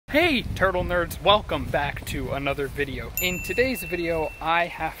Hey turtle nerds, welcome back to another video. In today's video, I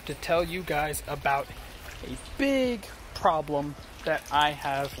have to tell you guys about a big problem that I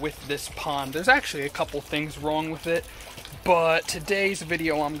have with this pond. There's actually a couple things wrong with it, but today's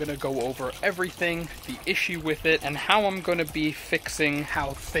video I'm gonna go over everything, the issue with it, and how I'm gonna be fixing how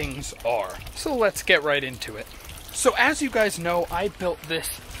things are. So let's get right into it. So as you guys know, I built this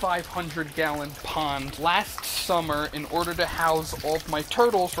 500-gallon pond last summer in order to house all of my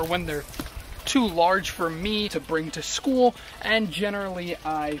turtles for when they're too large for me to bring to school, and generally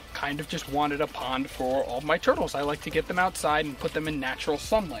I kind of just wanted a pond for all of my turtles. I like to get them outside and put them in natural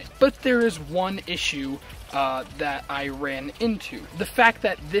sunlight. But there is one issue that I ran into. The fact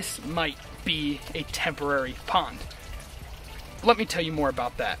that this might be a temporary pond. Let me tell you more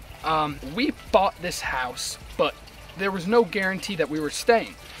about that. We bought this house, but there was no guarantee that we were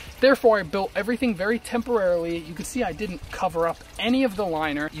staying. Therefore, I built everything very temporarily. You can see I didn't cover up any of the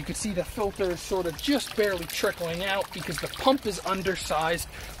liner. You can see the filter is sort of just barely trickling out because the pump is undersized.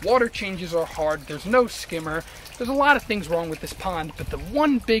 Water changes are hard. There's no skimmer. There's a lot of things wrong with this pond, but the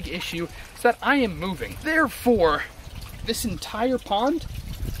one big issue is that I am moving. Therefore, this entire pond,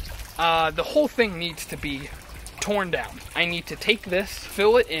 the whole thing needs to be torn down. I need to take this,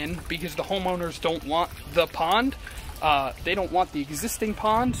 fill it in, because the homeowners don't want the pond. They don't want the existing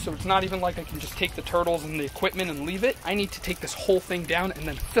pond, so it's not even like I can just take the turtles and the equipment and leave it. I need to take this whole thing down and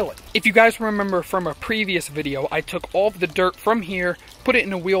then fill it. If you guys remember from a previous video, I took all of the dirt from here, put it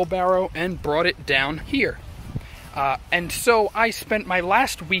in a wheelbarrow, and brought it down here. And so I spent my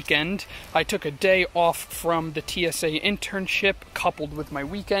last weekend, I took a day off from the TSA internship coupled with my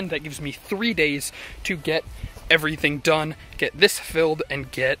weekend. That gives me 3 days to get everything done, get this filled, and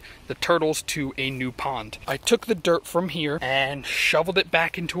get the turtles to a new pond. I took the dirt from here and shoveled it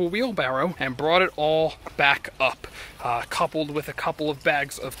back into a wheelbarrow and brought it all back up, coupled with a couple of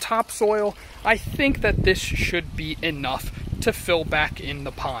bags of topsoil. I think that this should be enough to fill back in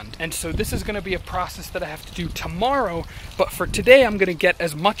the pond. And so this is going to be a process that I have to do tomorrow, but for today I'm going to get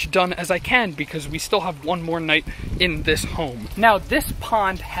as much done as I can because we still have one more night in this home. Now this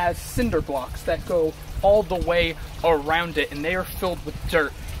pond has cinder blocks that go all the way around it, and they are filled with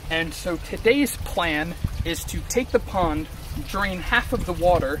dirt. And so today's plan is to take the pond, drain half of the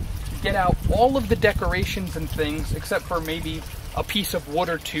water, get out all of the decorations and things, except for maybe a piece of wood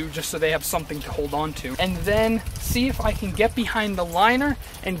or two, just so they have something to hold on to, and then see if I can get behind the liner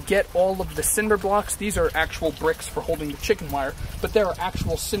and get all of the cinder blocks. These are actual bricks for holding the chicken wire, but there are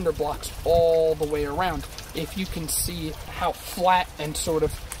actual cinder blocks all the way around. If you can see how flat and sort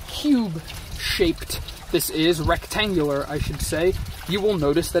of cube shaped this is, rectangular I should say, you will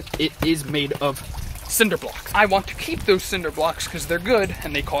notice that it is made of cinder blocks. I want to keep those cinder blocks because they're good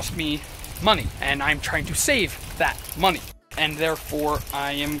and they cost me money, and I'm trying to save that money. And therefore,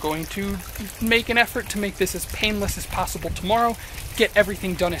 I am going to make an effort to make this as painless as possible tomorrow, get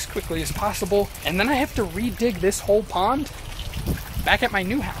everything done as quickly as possible, and then I have to redig this whole pond back at my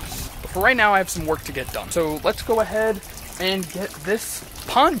new house. But for right now, I have some work to get done. So let's go ahead and get this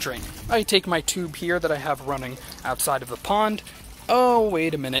pond drained. I take my tube here that I have running outside of the pond. Oh,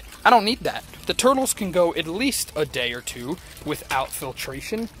 wait a minute. I don't need that. The turtles can go at least a day or two without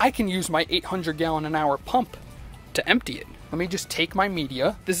filtration. I can use my 800-gallon-an-hour pump to empty it. Let me just take my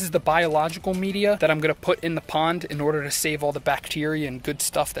media. This is the biological media that I'm gonna put in the pond in order to save all the bacteria and good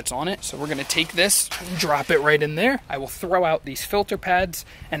stuff that's on it. So we're gonna take this, drop it right in there. I will throw out these filter pads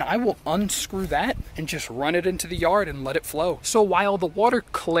and I will unscrew that and just run it into the yard and let it flow. So while the water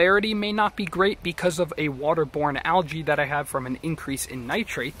clarity may not be great because of a waterborne algae that I have from an increase in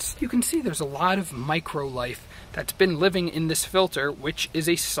nitrates, you can see there's a lot of micro life that's been living in this filter, which is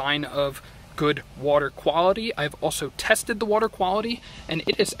a sign of good water quality. I've also tested the water quality, and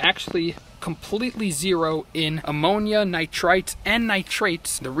it is actually completely zero in ammonia, nitrites, and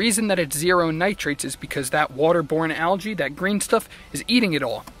nitrates. The reason that it's zero in nitrates is because that waterborne algae, that green stuff, is eating it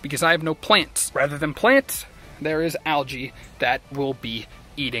all, because I have no plants. Rather than plants, there is algae that will be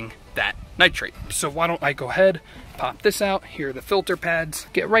eating that nitrate. So why don't I go ahead, pop this out, here are the filter pads,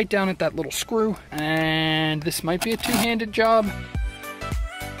 get right down at that little screw, and this might be a two-handed job.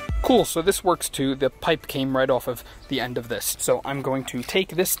 Cool, so this works too. The pipe came right off of the end of this. So I'm going to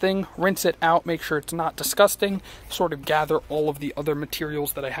take this thing, rinse it out, make sure it's not disgusting, sort of gather all of the other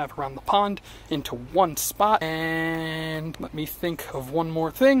materials that I have around the pond into one spot, and let me think of one more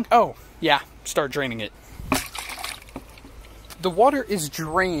thing. Oh, yeah, start draining it. The water is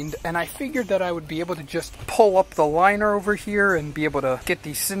drained, and I figured that I would be able to just pull up the liner over here and be able to get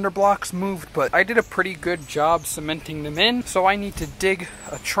these cinder blocks moved, but I did a pretty good job cementing them in, so I need to dig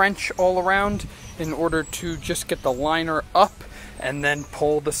a trench all around in order to just get the liner up and then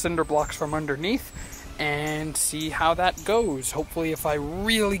pull the cinder blocks from underneath and see how that goes. Hopefully if I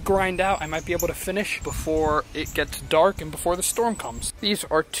really grind out, I might be able to finish before it gets dark and before the storm comes. These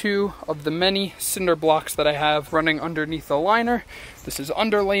are 2 of the many cinder blocks that I have running underneath the liner. This is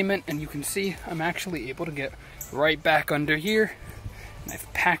underlayment, and you can see I'm actually able to get right back under here. And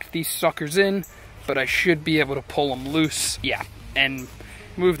I've packed these suckers in, but I should be able to pull them loose. Yeah, and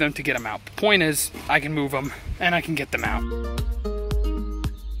move them to get them out. The point is, I can move them and I can get them out.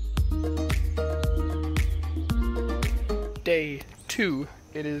 Day 2,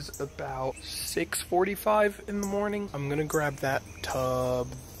 it is about 6:45 in the morning. I'm gonna grab that tub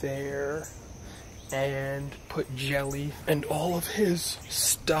there and put Jelly and all of his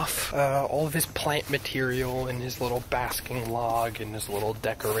stuff, all of his plant material and his little basking log and his little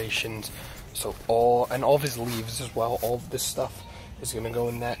decorations. So all of his leaves as well, all of this stuff is gonna go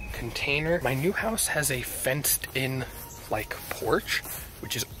in that container. My new house has a fenced in like porch,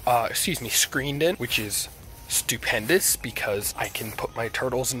 which is, screened in, which is stupendous because I can put my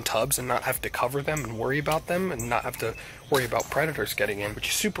turtles in tubs and not have to cover them and worry about them and not have to worry about predators getting in, which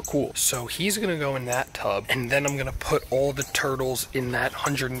is super cool. So he's gonna go in that tub, and then I'm gonna put all the turtles in that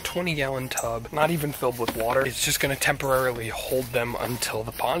 120-gallon tub, not even filled with water. It's just gonna temporarily hold them until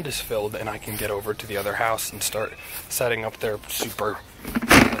the pond is filled and I can get over to the other house and start setting up their super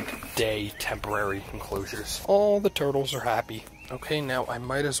day temporary enclosures. All the turtles are happy. Okay, now I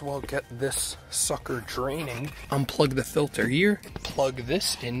might as well get this sucker draining. Unplug the filter here, plug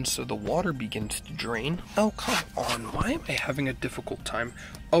this in so the water begins to drain. Oh, come on, why am I having a difficult time?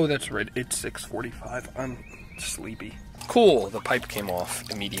 Oh, that's right, it's 6:45, I'm sleepy. Cool, the pipe came off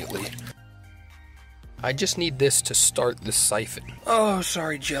immediately. I just need this to start the siphon. Oh,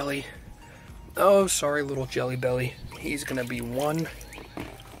 sorry, Jelly. Oh, sorry, little Jelly Belly. He's gonna be one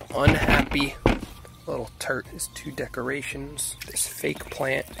unhappy little turt. His 2 decorations, this fake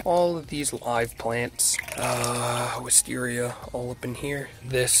plant, all of these live plants, wisteria all up in here.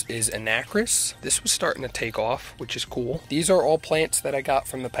 This is anacris. This was starting to take off, which is cool. These are all plants that I got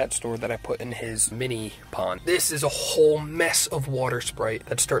from the pet store that I put in his mini pond. This is a whole mess of water sprite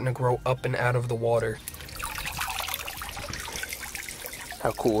that's starting to grow up and out of the water.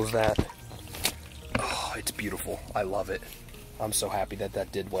 How cool is that? Oh, it's beautiful. I love it. I'm so happy that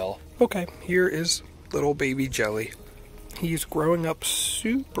that did well. Okay, here is little baby Jelly. He's growing up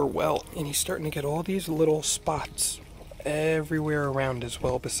super well, and he's starting to get all these little spots everywhere around as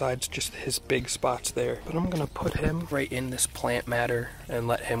well, besides just his big spots there. But I'm gonna put him right in this plant matter and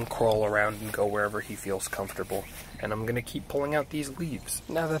let him crawl around and go wherever he feels comfortable. And I'm gonna keep pulling out these leaves.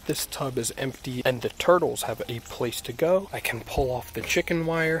 Now that this tub is empty and the turtles have a place to go, I can pull off the chicken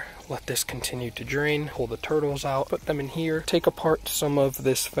wire, let this continue to drain, pull the turtles out, put them in here, take apart some of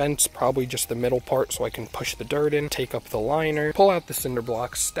this fence, probably just the middle part so I can push the dirt in, take up the liner, pull out the cinder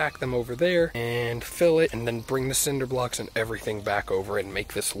blocks, stack them over there, and fill it, and then bring the cinder blocks and everything back over it and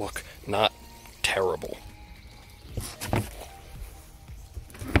make this look not terrible.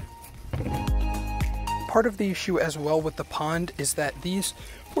 Part of the issue as well with the pond is that these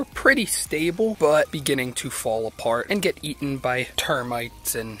were pretty stable, but beginning to fall apart and get eaten by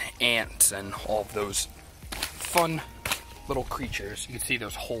termites and ants and all of those fun little creatures. You can see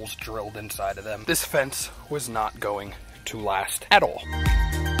those holes drilled inside of them. This fence was not going to last at all.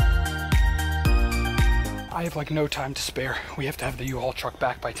 I have like no time to spare. We have to have the U-Haul truck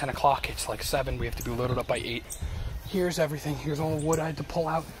back by 10 o'clock. It's like 7. We have to be loaded up by 8. Here's everything. Here's all the wood I had to pull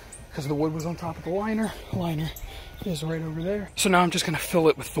out because the wood was on top of the liner. The liner is right over there. So now I'm just gonna fill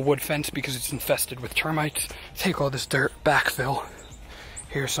it with the wood fence because it's infested with termites. Take all this dirt, backfill.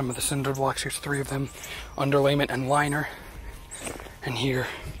 Here's some of the cinder blocks. Here's 3 of them. Underlayment and liner. And here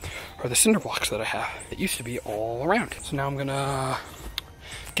are the cinder blocks that I have. It used to be all around. So now I'm gonna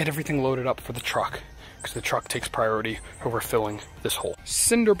get everything loaded up for the truck, because the truck takes priority over filling this hole.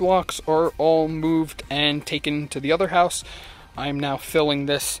 Cinder blocks are all moved and taken to the other house. I'm now filling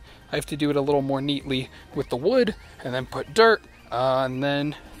this. I have to do it a little more neatly with the wood and then put dirt, and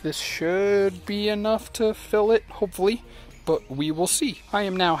then this should be enough to fill it, hopefully, but we will see. I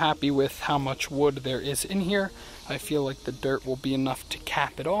am now happy with how much wood there is in here. I feel like the dirt will be enough to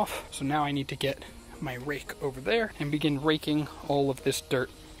cap it off. So now I need to get my rake over there and begin raking all of this dirt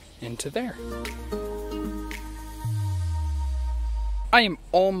into there. I am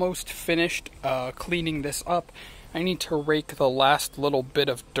almost finished cleaning this up. I need to rake the last little bit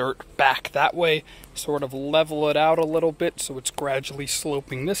of dirt back that way, sort of level it out a little bit so it's gradually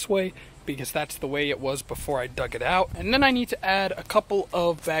sloping this way, because that's the way it was before I dug it out. And then I need to add a couple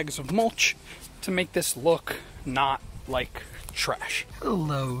of bags of mulch to make this look not like trash.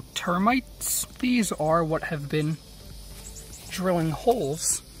 Hello, termites. These are what have been drilling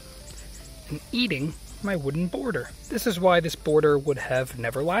holes and eating my wooden border. This is why this border would have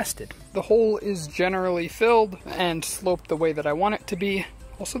never lasted. The hole is generally filled and sloped the way that I want it to be.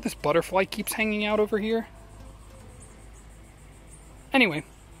 Also, this butterfly keeps hanging out over here. Anyway,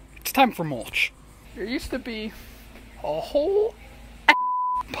 it's time for mulch. There used to be a whole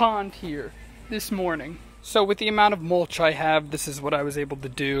pond here this morning. So with the amount of mulch I have, this is what I was able to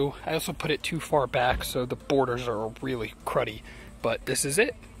do. I also put it too far back, so the borders are really cruddy. But this is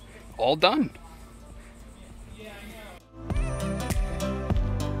it. All done.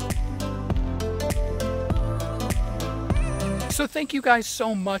 So thank you guys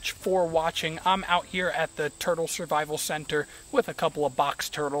so much for watching. I'm out here at the Turtle Survival Center with a couple of box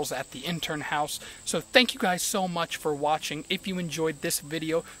turtles at the intern house. So thank you guys so much for watching. If you enjoyed this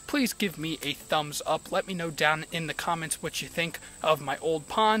video, please give me a thumbs up. Let me know down in the comments what you think of my old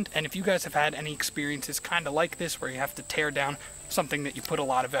pond. And if you guys have had any experiences kind of like this where you have to tear down something that you put a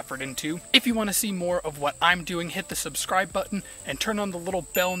lot of effort into. If you want to see more of what I'm doing, hit the subscribe button and turn on the little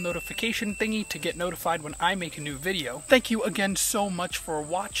bell notification thingy to get notified when I make a new video. Thank you again so much for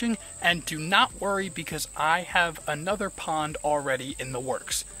watching, and do not worry because I have another pond already in the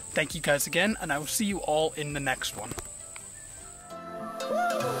works. Thank you guys again, and I will see you all in the next one.